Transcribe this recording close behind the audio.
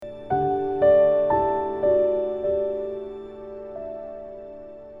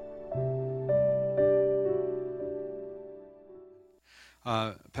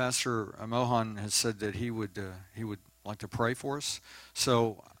Pastor Mohan has said that he would like to pray for us.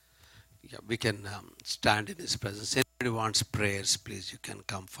 So, Yeah, we can stand in His presence. Anybody wants prayers, please, you can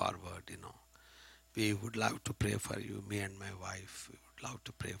come forward. We would love to pray for you. Me and my wife, we would love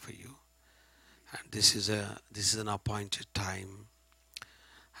to pray for you. And this is an appointed time,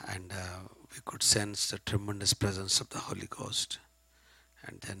 and we could sense the tremendous presence of the Holy Ghost,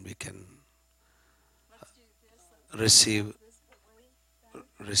 and then we can receive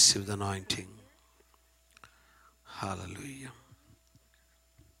receive the anointing. Hallelujah.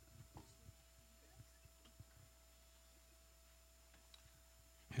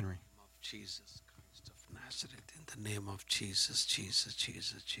 Henry. Of Jesus Christ of Nazareth, in the name of Jesus, Jesus,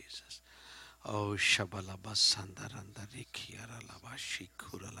 Jesus, Jesus. Oh, Shabalaba Sandaranda Rikiara Laba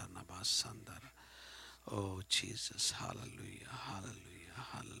Shikurala Naba Sandara. Oh, Jesus, hallelujah, hallelujah,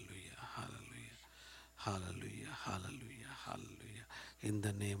 hallelujah, hallelujah, hallelujah, hallelujah, hallelujah. In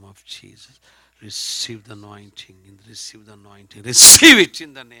the name of Jesus, receive the anointing, receive the anointing, receive it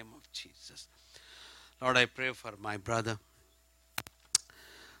in the name of Jesus. Lord, I pray for my brother.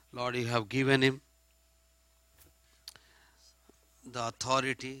 Lord, you have given him the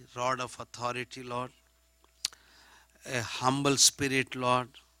authority, rod of authority, Lord, a humble spirit, Lord.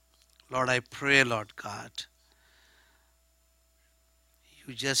 Lord, I pray, Lord God,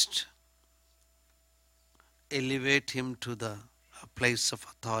 you just elevate him to the place of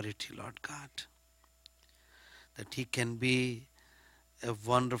authority, Lord God, that he can be a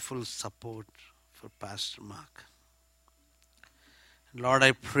wonderful support for Pastor Mark. Lord,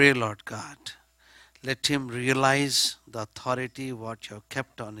 I pray, Lord God, let him realize the authority what you have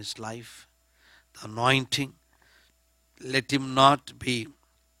kept on his life, the anointing. Let him not be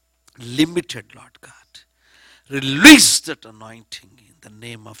limited, Lord God. Release that anointing in the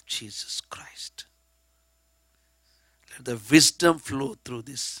name of Jesus Christ. Let the wisdom flow through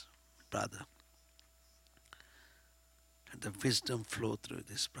this brother. Let the wisdom flow through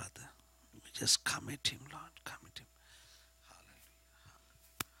this brother. We just commit him, Lord. Commit him.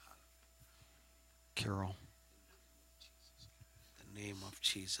 Carol. In the name of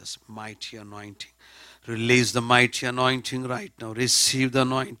Jesus. Mighty anointing. Release the mighty anointing right now. Receive the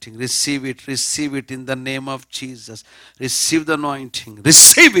anointing. Receive it. Receive it in the name of Jesus. Receive the anointing.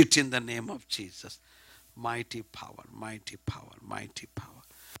 Receive it in the name of Jesus. Mighty power, mighty power, mighty power.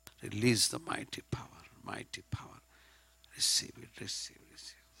 Release the mighty power, mighty power. Receive it, receive,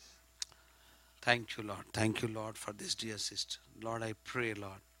 receive. Thank you, Lord. Thank you, Lord, for this dear sister. Lord, I pray,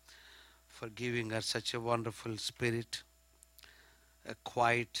 Lord, for giving her such a wonderful spirit, a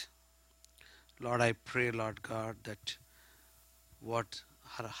quiet. Lord, I pray, Lord God, that what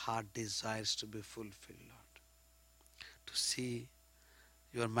her heart desires to be fulfilled, Lord, to see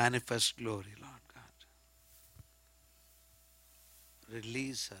your manifest glory, Lord God.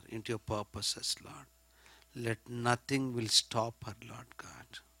 Release her into your purposes, Lord. Let nothing will stop her, Lord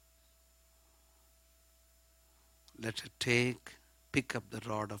God. Let her pick up the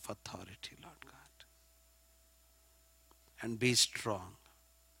rod of authority, Lord God, and be strong.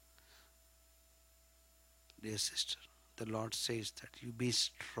 Dear sister, the Lord says that you be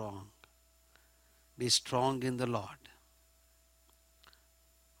strong. Be strong in the Lord.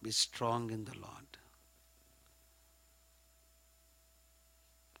 Be strong in the Lord.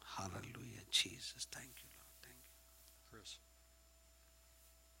 Hallelujah, Jesus. Thank you, Lord. Thank you. Chris.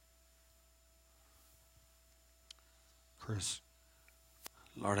 Chris.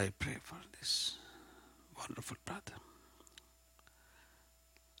 Lord, I pray for this wonderful brother.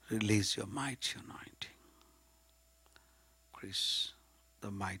 Release your mighty anointing. Chris,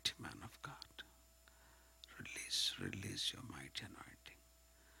 the mighty man of God. Release your mighty anointing.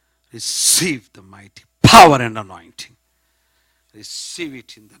 Receive the mighty power and anointing. Receive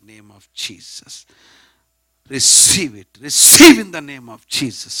it in the name of Jesus. Receive it. Receive in the name of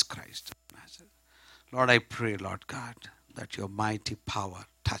Jesus Christ of Nazareth. Lord, I pray, Lord God, that your mighty power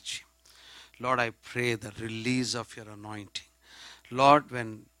touch him. Lord, I pray the release of your anointing. Lord,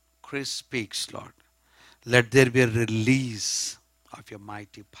 when Chris speaks, Lord, let there be a release of your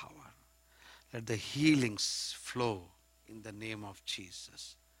mighty power. Let the healings flow in the name of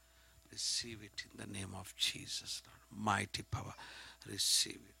Jesus. Receive it in the name of Jesus, Lord. Mighty power.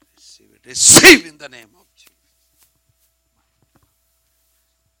 Receive it, receive it, receive in the name of Jesus.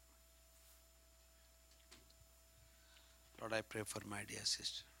 Lord, I pray for my dear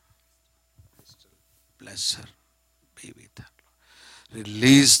sister. Bless her. Be with her. Lord.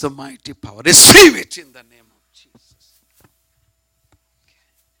 Release the mighty power. Receive it in the name of Jesus.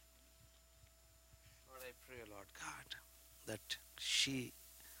 Lord, I pray, Lord God, that she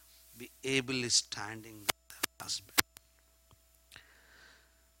be able standing with her husband.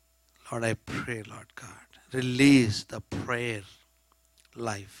 Lord, I pray, Lord God, release the prayer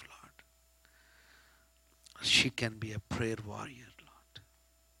life, Lord. She can be a prayer warrior, Lord.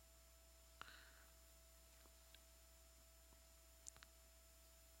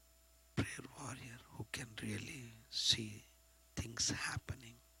 Prayer warrior who can really see things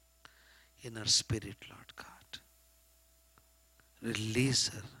happening in her spirit, Lord God. Release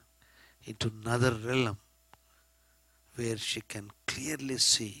her into another realm where she can clearly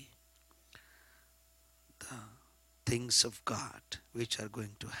see the things of God which are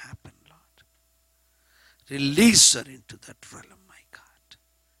going to happen, Lord. Release her into that realm, my God.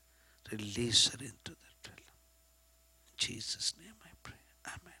 Release her into that realm. In Jesus' name I pray.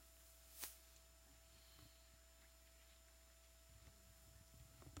 Amen.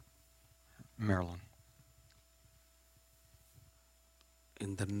 Marilyn.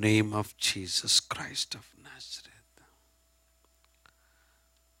 In the name of Jesus Christ of Nazareth,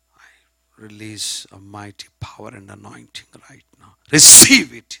 I release a mighty power and anointing right now.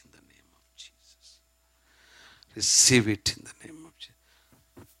 Receive it in the name of Jesus. Receive it in the name of Jesus.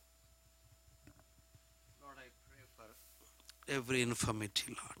 Lord, I pray for every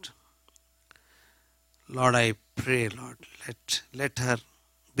infirmity, Lord. Lord, I pray, Lord, let her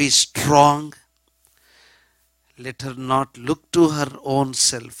be strong. Let her not look to her own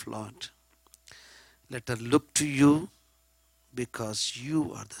self, Lord. Let her look to you because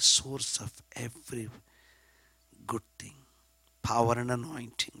you are the source of every good thing. Power and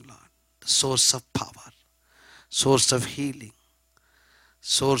anointing, Lord. The source of power, source of healing,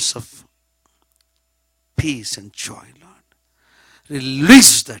 source of peace and joy, Lord.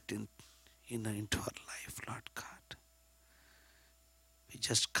 Release that into her life, Lord God. We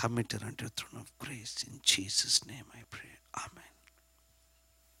just commit her under the throne of grace. In Jesus' name I pray. Amen.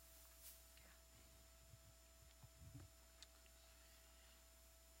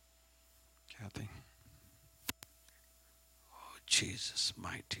 Kathy. Oh, Jesus,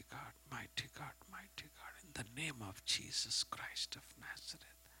 mighty God, mighty God, mighty God. In the name of Jesus Christ of Nazareth.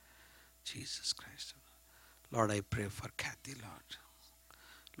 Jesus Christ. Lord, I pray for Kathy, Lord.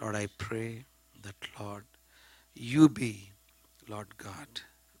 Lord, I pray that, Lord, you be, Lord God,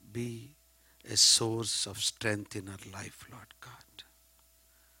 be a source of strength in her life, Lord God.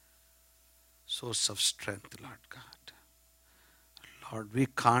 Source of strength, Lord God. Lord, we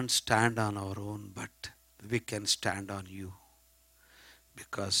can't stand on our own, but we can stand on you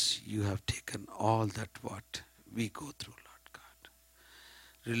because you have taken all that what we go through, Lord God.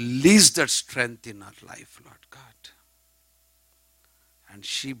 Release that strength in our life, Lord God. And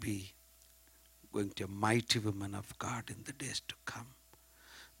she be going to a mighty woman of God in the days to come.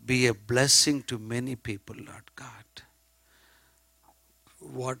 Be a blessing to many people, Lord God.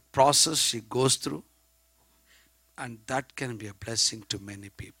 What process she goes through, and that can be a blessing to many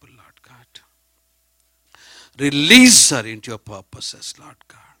people, Lord God. Release her into your purposes, Lord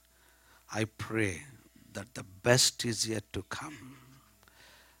God. I pray that the best is yet to come.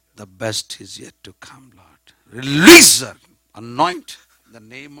 The best is yet to come, Lord. Release her. Anoint in the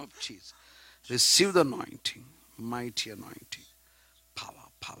name of Jesus. Receive the anointing, mighty anointing. Power,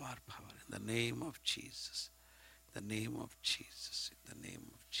 power, power. In the name of Jesus. In the name of Jesus. In the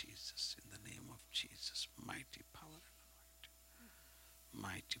name of Jesus. In the name of Jesus. Mighty power and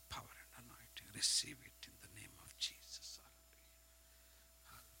anointing. Mighty power and anointing. Receive it in the name of Jesus.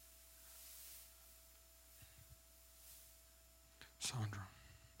 Sandra.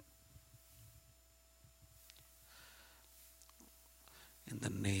 In the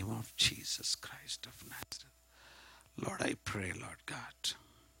name of Jesus Christ of Nazareth. Lord, I pray, Lord God.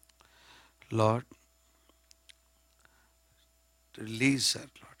 Lord, release her,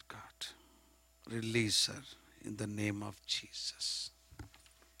 Lord God. Release her in the name of Jesus.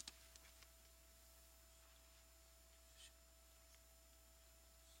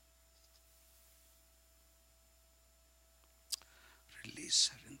 Release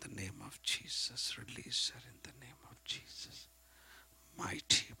her in the name of Jesus. Release her in the name of Jesus.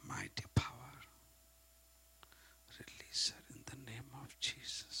 Mighty, mighty power. Release her in the name of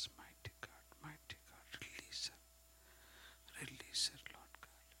Jesus. Mighty God, mighty God. Release her. Release her, Lord God.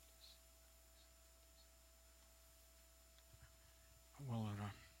 Well,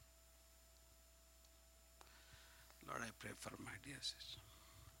 Lord, I pray for my dear sister.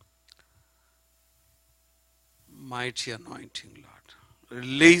 Mighty anointing, Lord.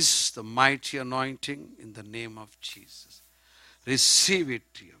 Release the mighty anointing in the name of Jesus. Receive it,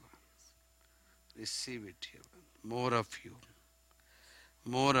 dear one. Receive it, dear one. More of you.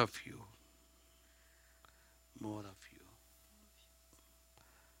 More of you. More of you.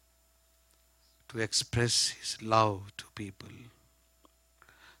 To express His love to people.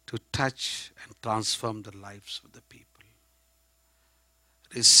 to touch and transform the lives of the people.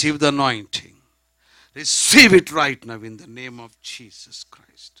 Receive the anointing. Receive it right now in the name of Jesus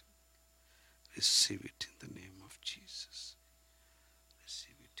Christ. Receive it in the name of Jesus.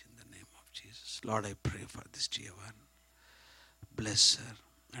 Receive it in the name of Jesus. Lord, I pray for this dear one. Bless her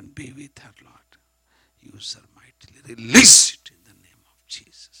and be with her, Lord. Use her mightily. Release it in the name of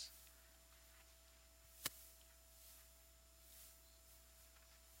Jesus.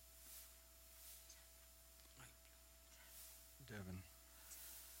 Devin.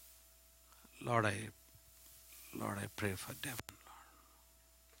 Lord, I pray for Devon, Lord.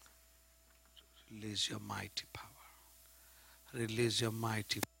 Release your mighty power. Release your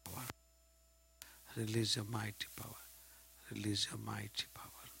mighty power. Release your mighty power. Release your mighty power.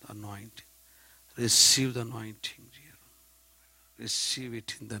 The anointing. Receive the anointing, dear. Receive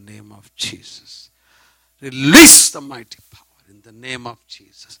it in the name of Jesus. Release the mighty power in the name of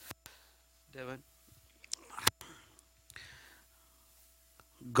Jesus. Devon,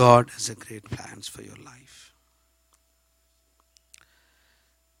 God has a great plans for your life.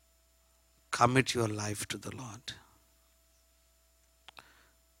 Commit your life to the Lord.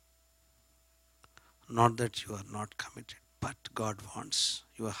 Not that you are not committed, but God wants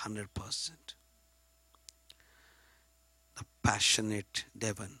you 100%. The passionate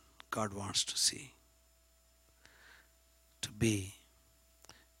Devon God wants to see. To be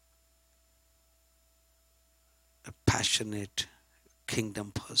a passionate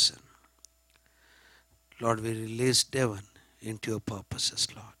kingdom person. Lord, we release Devon into your purposes,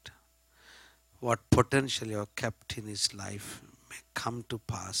 Lord. What potential you have kept in his life may come to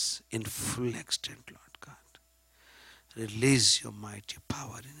pass in full extent, Lord God. Release your mighty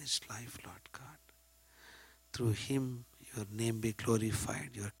power in his life, Lord God. Through him, your name be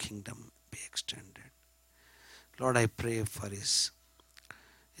glorified, your kingdom be extended. Lord, I pray for his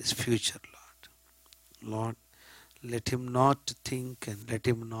future, Lord. Lord, let him not think and let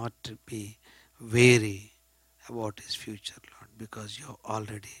him not be weary about his future, Lord, because you have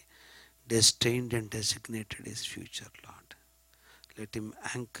already destined and designated his future, Lord. Let him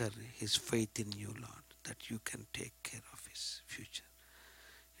anchor his faith in you, Lord, that you can take care of his future.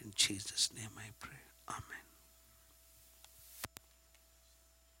 In Jesus' name I pray. Amen.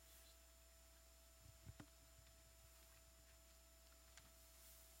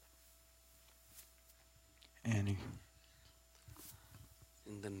 Annie.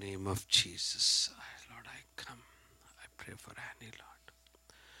 In the name of Jesus, Lord, I come. I pray for Annie, Lord.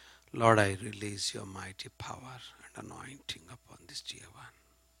 Lord, I release your mighty power and anointing upon this dear one.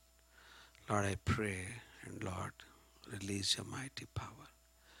 Lord, I pray and Lord, release your mighty power.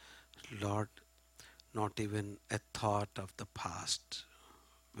 Lord, not even a thought of the past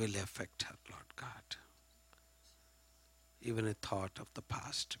will affect her, Lord God. Even a thought of the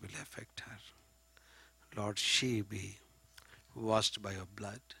past will affect her. Lord, she be washed by your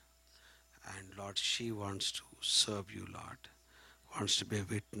blood. And Lord, she wants to serve you, Lord. Wants to be a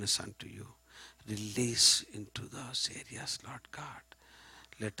witness unto you. Release into those areas, Lord God.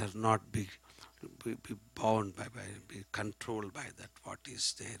 Let her not be bound be controlled by that what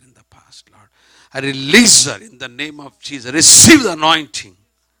is there in the past, Lord. I release her in the name of Jesus. Receive the anointing.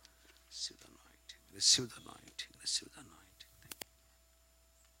 Receive the anointing. Receive the anointing. Receive the anointing.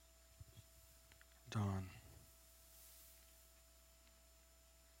 Dawn.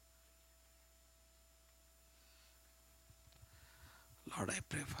 Lord, I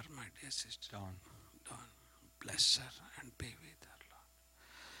pray for my dear sister. Dawn. Dawn. Bless her and be with her,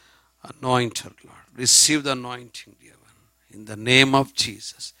 Lord. Anoint her, Lord. Receive the anointing, dear one. In the name of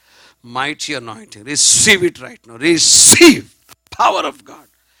Jesus. Mighty anointing. Receive it right now. Receive the power of God.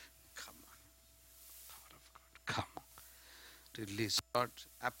 Come on. Power of God. Come on. Release, Lord,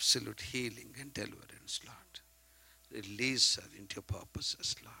 absolute healing and deliverance, Lord. Release her into your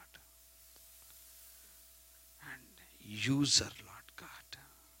purposes, Lord. And use her, Lord God.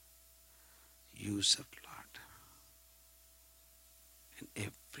 Use her, Lord, in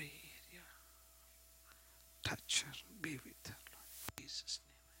every area. Touch her. Be with her, Lord. In Jesus'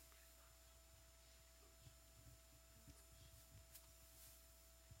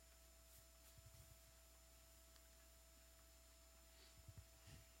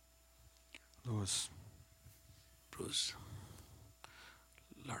 Lewis. name. Bruce.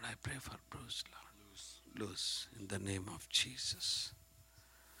 Lord, I pray for Bruce, Lord. Loose in the name of Jesus.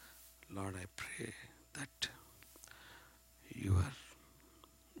 Lord, I pray that your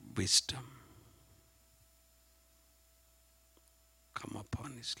wisdom come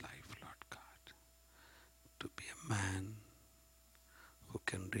upon his life, Lord God, to be a man who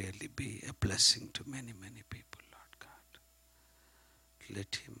can really be a blessing to many, many people, Lord God.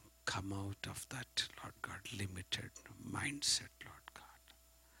 Let him come out of that, Lord God, limited mindset, Lord God.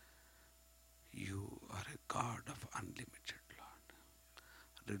 You are a God of unlimited,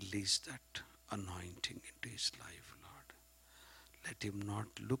 Lord. Release that anointing into his life, Lord. Let him not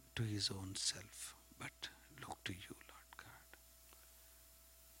look to his own self, but look to you, Lord God.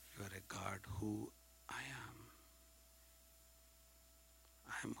 You are a God who I am.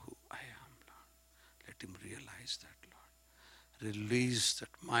 I am who I am, Lord. Let him realize that, Lord. Release that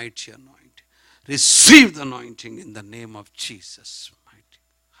mighty anointing. Receive the anointing in the name of Jesus. Mighty.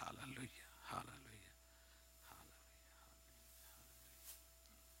 Hallelujah. Hallelujah.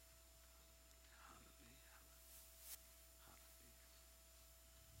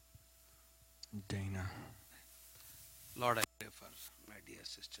 Dana. Lord, I pray for my dear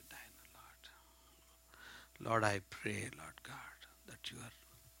sister Diana, Lord. Lord, I pray, Lord God, that your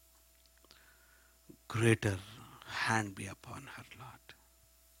greater hand be upon her, Lord.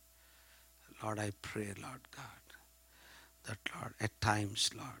 Lord, I pray, Lord God, that, Lord, at times,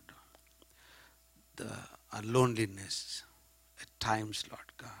 Lord, the loneliness, at times,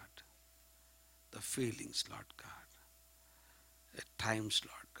 Lord God, the feelings, Lord God, at times,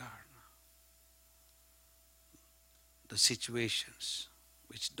 Lord God, the situations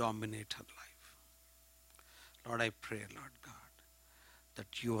which dominate her life. Lord, I pray, Lord God,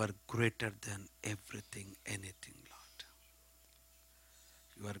 that you are greater than everything, anything, Lord.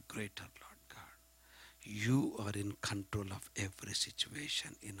 You are greater, Lord God. You are in control of every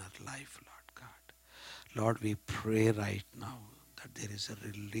situation in our life, Lord God. Lord, we pray right now that there is a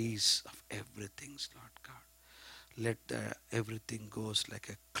release of everything, Lord God. Let everything goes like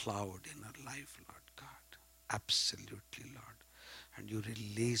a cloud in our life, Lord God. Absolutely, Lord. And you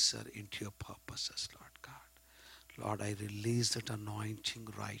release her into your purposes, Lord God. Lord, I release that anointing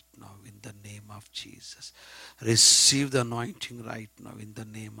right now in the name of Jesus. Receive the anointing right now in the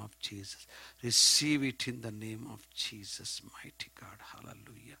name of Jesus. Receive it in the name of Jesus, mighty God.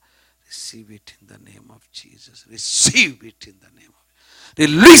 Hallelujah. Receive it in the name of Jesus. Receive it in the name of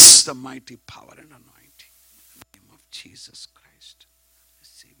Release the mighty power and anointing in the name of Jesus Christ.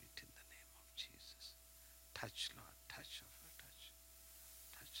 Receive it in the name of Jesus. Touch, Lord. Touch of her. Touch.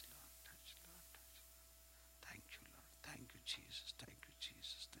 Touch, Lord. Touch, Lord. Touch. Thank you, Lord. Thank you, Jesus. Thank you,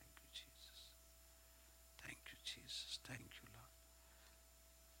 Jesus. Thank you, Jesus. Thank you, Jesus. Thank you, Lord.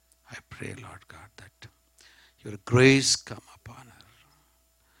 I pray, Lord God, that your grace come upon her.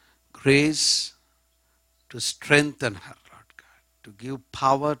 Grace to strengthen her, Lord God. To give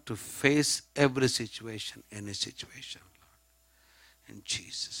power to face every situation, any situation, Lord. In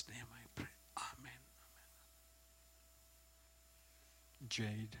Jesus' name I pray. Amen.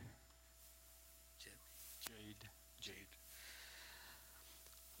 Jade. Jade. Jade.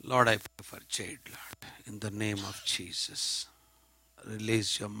 Lord, I pray for Jade, Lord. In the name of Jesus.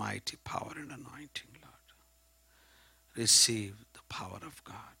 Release your mighty power and anointing, Lord. Receive the power of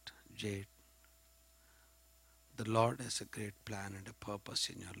God. Jade, the Lord has a great plan and a purpose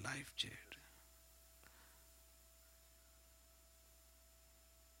in your life, Jade.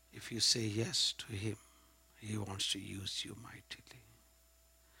 If you say yes to Him, He wants to use you mightily.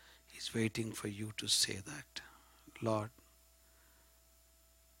 He's waiting for you to say that, Lord,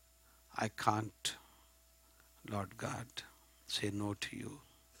 I can't, Lord God, say no to you,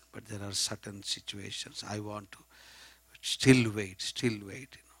 but there are certain situations I want to still wait,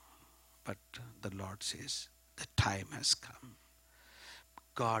 But the Lord says, the time has come.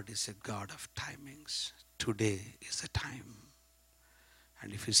 God is a God of timings. Today is the time.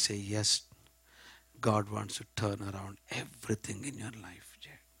 And if you say yes, God wants to turn around everything in your life, Jay.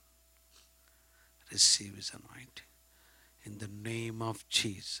 Receive His anointing. In the name of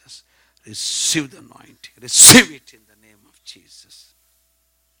Jesus, receive the anointing. Receive it in the name of Jesus.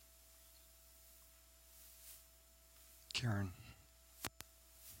 Karen.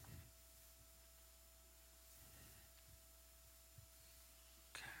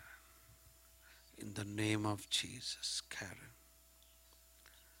 In the name of Jesus, Karen,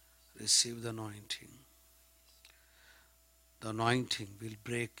 receive the anointing. The anointing will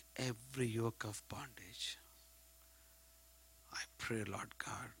break every yoke of bondage. I pray, Lord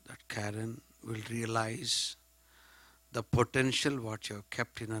God, that Karen will realize the potential what you have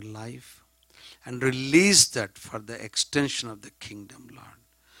kept in her life and release that for the extension of the kingdom, Lord.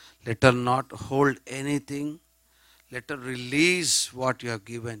 Let her not hold anything. Let her release what you have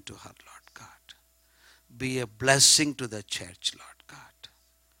given to her, Lord God. Be a blessing to the church, Lord God.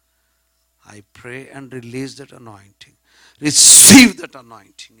 I pray and release that anointing. Receive that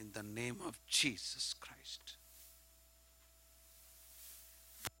anointing in the name of Jesus Christ.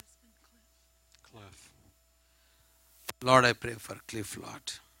 Cliff. Lord, I pray for Cliff,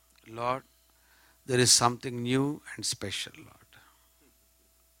 Lord. Lord, there is something new and special, Lord.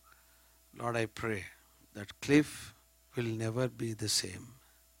 Lord, I pray that Cliff will never be the same.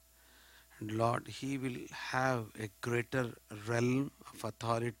 And Lord, he will have a greater realm of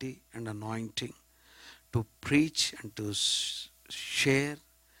authority and anointing to preach and to share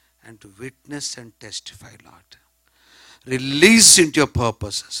and to witness and testify, Lord. Release into your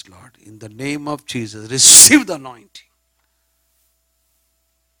purposes, Lord. In the name of Jesus, receive the anointing.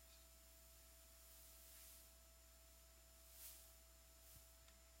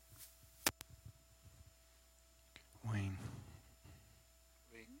 Wayne.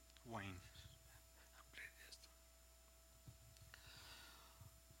 Wayne.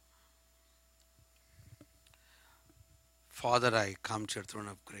 Father, I come to your throne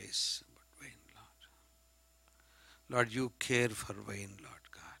of grace. But Wayne, Lord, you care for Wayne,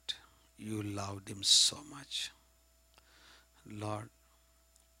 Lord God. You loved him so much. Lord,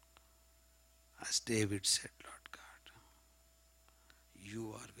 as David said, Lord God,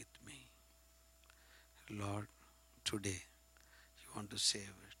 you are with me. Lord, today you want to say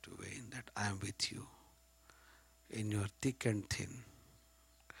to Wayne that I am with you in your thick and thin.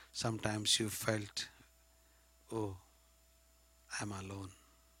 Sometimes you felt, oh, I'm alone.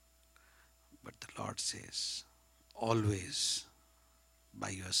 But the Lord says, always by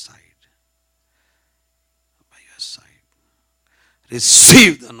your side, by your side.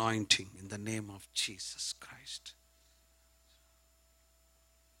 Receive the anointing in the name of Jesus Christ.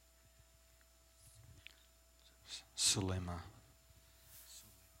 Sulema.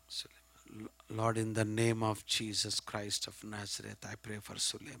 Lord, in the name of Jesus Christ of Nazareth, I pray for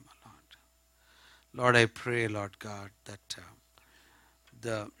Sulema, Lord. Lord, I pray, Lord God, that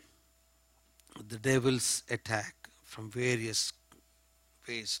the devil's attack from various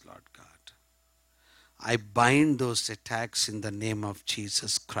ways, Lord God, I bind those attacks in the name of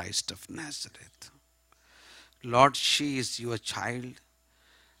Jesus Christ of Nazareth. Lord, she is your child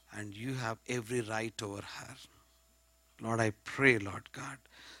and you have every right over her. Lord, I pray, Lord God,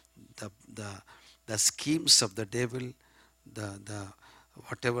 the the the schemes of the devil, the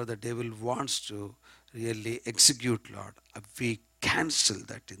whatever the devil wants to really execute, Lord, we cancel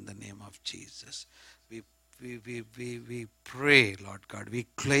that in the name of Jesus. We pray, Lord God. We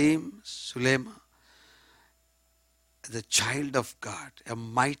claim Sulema as a child of God, a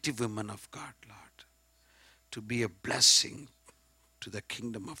mighty woman of God, Lord, to be a blessing to the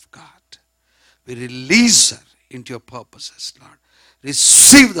kingdom of God. We release her into your purposes, Lord.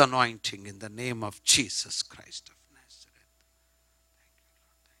 Receive the anointing in the name of Jesus Christ of Nazareth.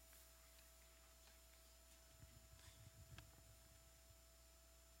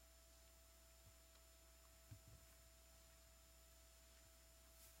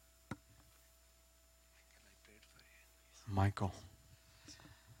 Michael.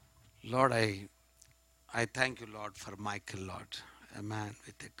 Lord, I thank you, Lord, for Michael, Lord, a man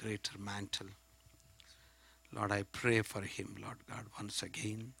with a greater mantle. Lord, I pray for him, Lord God, once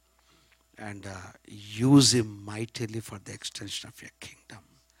again, and use him mightily for the extension of your kingdom.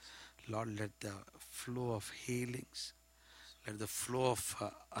 Lord, let the flow of healings, let the flow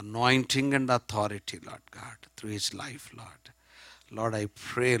of anointing and authority, Lord God, through his life, Lord. Lord, I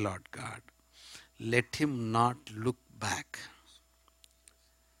pray, Lord God, let him not look back.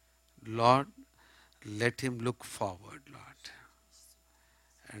 Lord, let him look forward, Lord.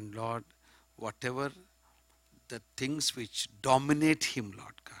 And Lord, whatever the things which dominate him,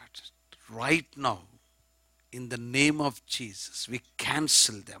 Lord God, right now, in the name of Jesus, we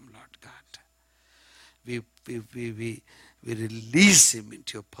cancel them, Lord God. We, we, we, we, we release him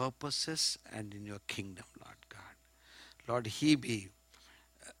into your purposes and in your kingdom, Lord God. Lord, he be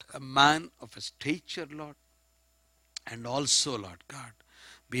a man of a stature, Lord, and also, Lord God,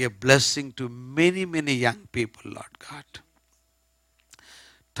 be a blessing to many, many young people, Lord God.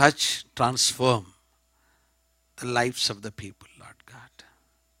 Touch, transform the lives of the people, Lord God.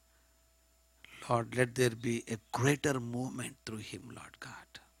 Lord, let there be a greater movement through him, Lord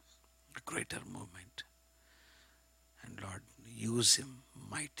God. A greater movement. And Lord, use him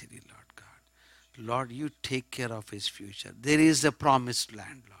mightily, Lord God. Lord, you take care of his future. There is a promised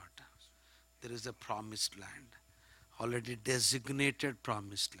land, Lord. There is a promised land. Already designated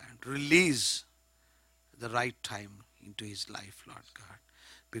promised land. Release the right time into his life, Lord God.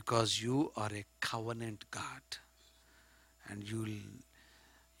 Because you are a covenant God. And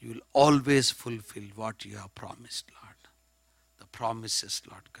you'll always fulfill what you have promised, Lord. The promises,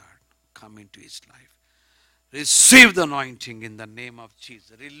 Lord God, come into his life. Receive the anointing in the name of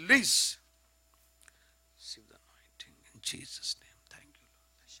Jesus. Release. Receive the anointing in Jesus' name. Thank you,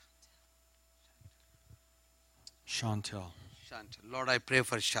 Chantel. Chantal. Lord, I pray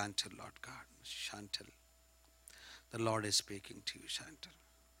for Chantal, Lord God. Chantal. The Lord is speaking to you, Chantal.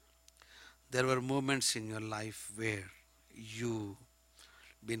 There were moments in your life where you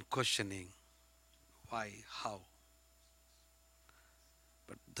been questioning why, how.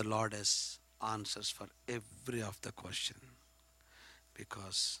 But the Lord has answers for every of the question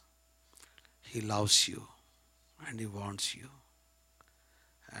because He loves you and He wants you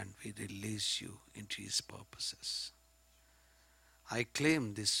and we release you into His purposes. I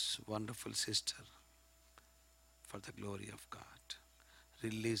claim this wonderful sister for the glory of God.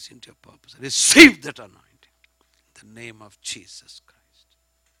 Release into your purpose. Receive that anointing in the name of Jesus Christ.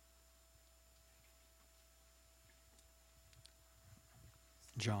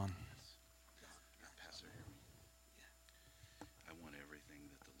 John. Pastor, hear me. I want everything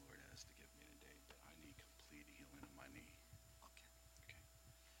that the Lord has to give me today, but I need complete healing of my knee.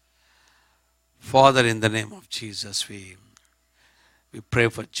 Father, in the name of Jesus, we pray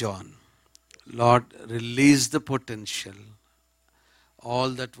for John. Lord, release the potential, all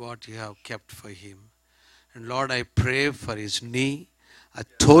that what you have kept for him. And Lord, I pray for his knee, a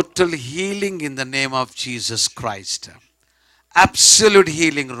total healing in the name of Jesus Christ. Absolute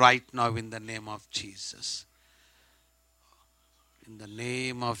healing right now in the name of Jesus. In the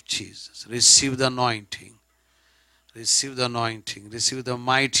name of Jesus. Receive the anointing. Receive the anointing. Receive the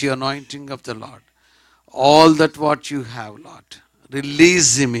mighty anointing of the Lord. All that what you have, Lord.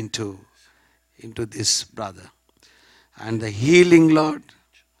 Release him into this brother. And the healing, Lord.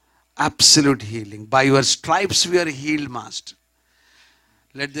 Absolute healing. By your stripes we are healed, Master.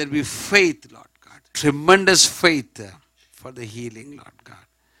 Let there be faith, Lord God. Tremendous faith for the healing, Lord God.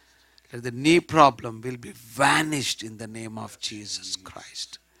 Let the knee problem will be vanished in the name of Jesus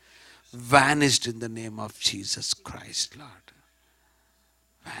Christ. Vanished in the name of Jesus Christ, Lord.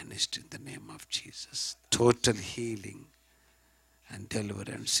 Vanished in the name of Jesus. Total healing and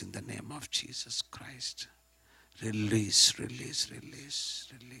deliverance in the name of Jesus Christ. Release, release,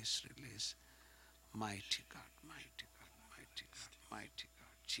 release, release, release. Mighty God, mighty God, mighty God, mighty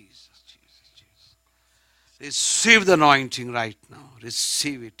God. Jesus, Jesus, Jesus. Receive the anointing right now.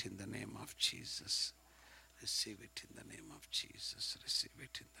 Receive it in the name of Jesus. Receive it in the name of Jesus. Receive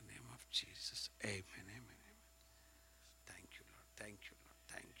it in the name of Jesus. Amen, amen, amen. Thank you, Lord. Thank you, Lord.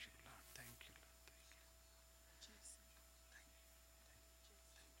 Thank you, Lord. Thank you, Lord.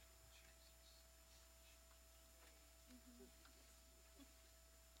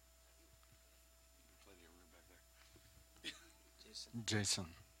 Plenty of room back there. Jason. Jason.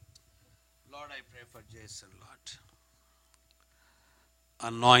 Lord, I pray for Jason, Lord.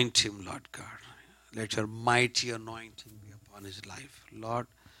 Anoint him, Lord God. Let your mighty anointing be upon his life. Lord,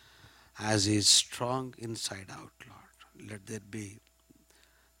 as he is strong inside out, Lord, let there be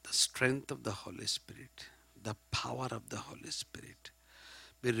the strength of the Holy Spirit, the power of the Holy Spirit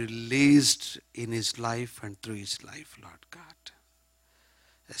be released in his life and through his life, Lord God.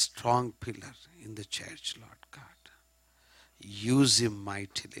 A strong pillar in the church, Lord God. Use him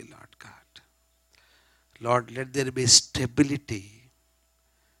mightily, Lord God. Lord, let there be stability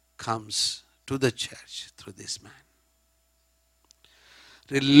comes to the church through this man.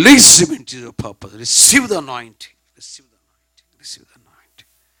 Release him into your purpose. Receive the anointing. Receive the anointing. Receive the anointing.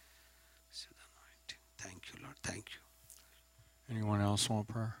 Receive the anointing. Thank you, Lord. Thank you. Anyone else want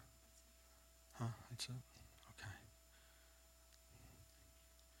prayer? Huh? That's it? Okay.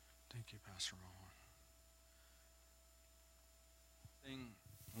 Thank you, Pastor Mohan.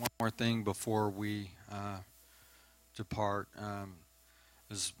 One more thing before we depart.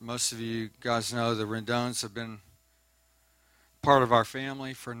 As most of you guys know, the Rendones have been part of our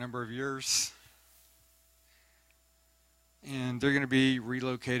family for a number of years. And they're going to be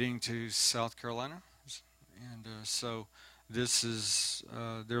relocating to South Carolina. And so this is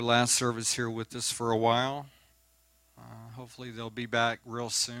their last service here with us for a while. Hopefully they'll be back real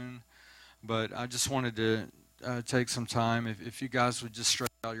soon. But I just wanted to take some time. If you guys would just stretch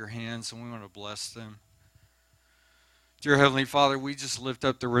out your hands and we want to bless them. Dear Heavenly Father, we just lift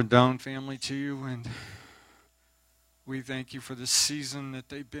up the Rendon family to you, and we thank you for this season that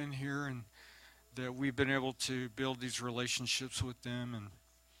they've been here and that we've been able to build these relationships with them and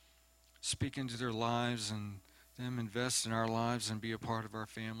speak into their lives and them invest in our lives and be a part of our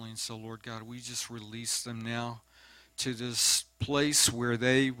family. And so, Lord God, we just release them now to this place where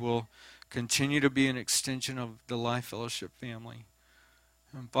they will continue to be an extension of the Life Fellowship family.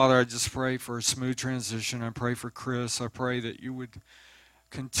 And Father, I just pray for a smooth transition. I pray for Chris. I pray that you would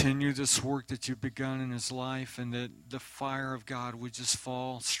continue this work that you've begun in his life and that the fire of God would just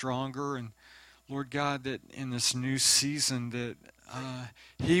fall stronger. And Lord God, that in this new season that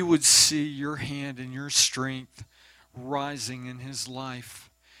he would see your hand and your strength rising in his life.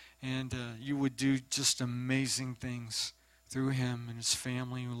 And you would do just amazing things through him and his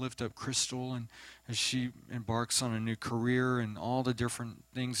family. We lift up Crystal, and as she embarks on a new career and all the different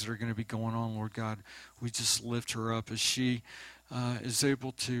things that are going to be going on, Lord God, we just lift her up as she is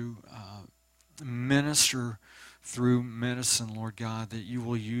able to minister through medicine, Lord God, that you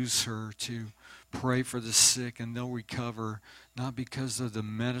will use her to pray for the sick and they'll recover, not because of the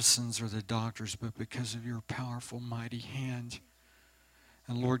medicines or the doctors, but because of your powerful, mighty hand.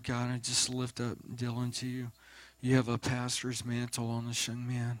 And Lord God, I just lift up Dylan to you. You have a pastor's mantle on this young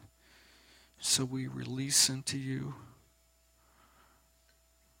man. So we release him to you.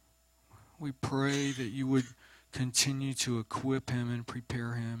 We pray that you would continue to equip him and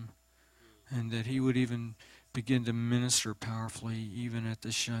prepare him, and that he would even begin to minister powerfully even at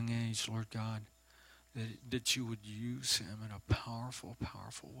this young age, Lord God. That you would use him in a powerful,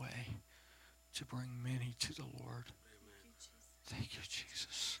 powerful way to bring many to the Lord. Thank you,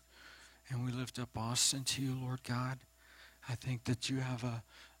 Jesus. And we lift up Austin to you, Lord God. I think that you have a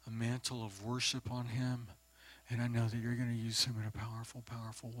mantle of worship on him. And I know that you're going to use him in a powerful,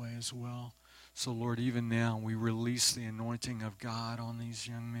 powerful way as well. So, Lord, even now we release the anointing of God on these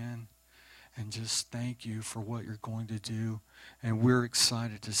young men. And just thank you for what you're going to do. And we're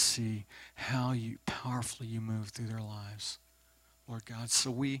excited to see how powerfully you move through their lives, Lord God.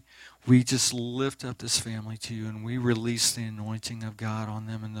 So we just lift up this family to you, and we release the anointing of God on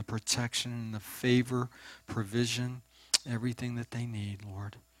them and the protection and the favor, provision, everything that they need,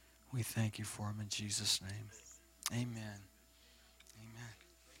 Lord. We thank you for them in Jesus' name. Amen. Amen.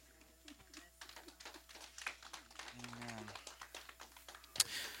 Amen.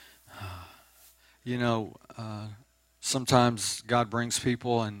 You know, sometimes God brings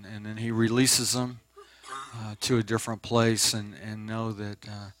people and then he releases them to a different place, and know that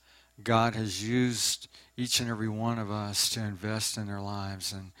God has used each and every one of us to invest in their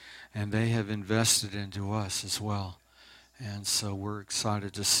lives, and they have invested into us as well. And so we're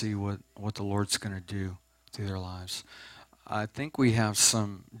excited to see what the Lord's going to do through their lives. I think we have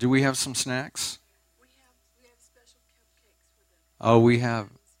some, do we have some snacks? We have special cupcakes for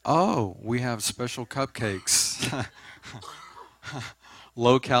them. We have special cupcakes.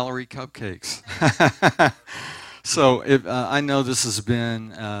 Low-calorie cupcakes. So I know this has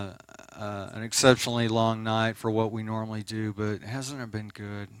been an exceptionally long night for what we normally do, but hasn't it been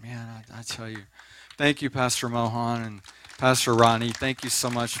good? Man, I tell you. Thank you, Pastor Mohan and Pastor Ronnie. Thank you so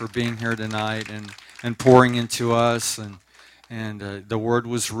much for being here tonight and pouring into us. And the word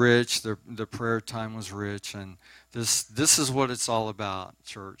was rich. The prayer time was rich. And this is what it's all about,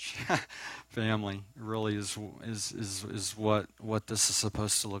 church. Family really is what this is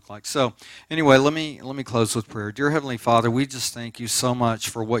supposed to look like. So anyway, let me close with prayer. Dear Heavenly Father, we just thank you so much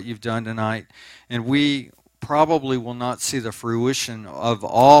for what you've done tonight, and we probably will not see the fruition of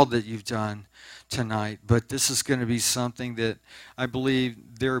all that you've done tonight, but this is going to be something that I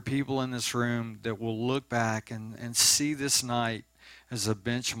believe there are people in this room that will look back and see this night as a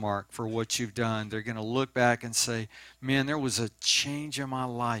benchmark for what you've done. They're going to look back and say, man, there was a change in my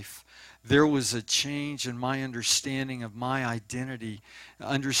life. There was a change in my understanding of my identity,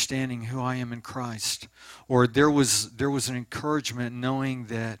 understanding who I am in Christ. Or there was an encouragement knowing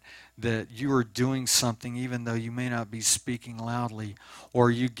that you are doing something even though you may not be speaking loudly. Or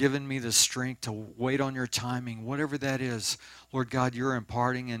you've given me the strength to wait on your timing, whatever that is. Lord God, you're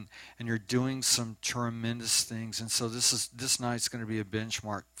imparting and you're doing some tremendous things. And so this night's going to be a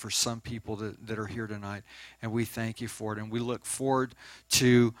benchmark for some people that are here tonight. And we thank you for it. And we look forward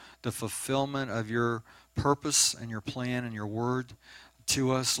to the fulfillment of your purpose and your plan and your word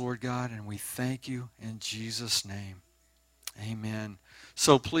to us, Lord God. And we thank you in Jesus' name. Amen.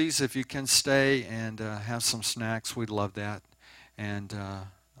 So please, if you can stay and have some snacks, we'd love that. And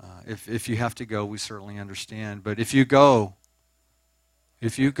if you have to go, we certainly understand. But if you go,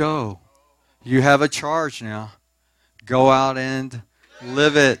 you have a charge now. Go out and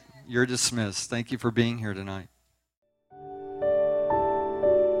live it. You're dismissed. Thank you for being here tonight.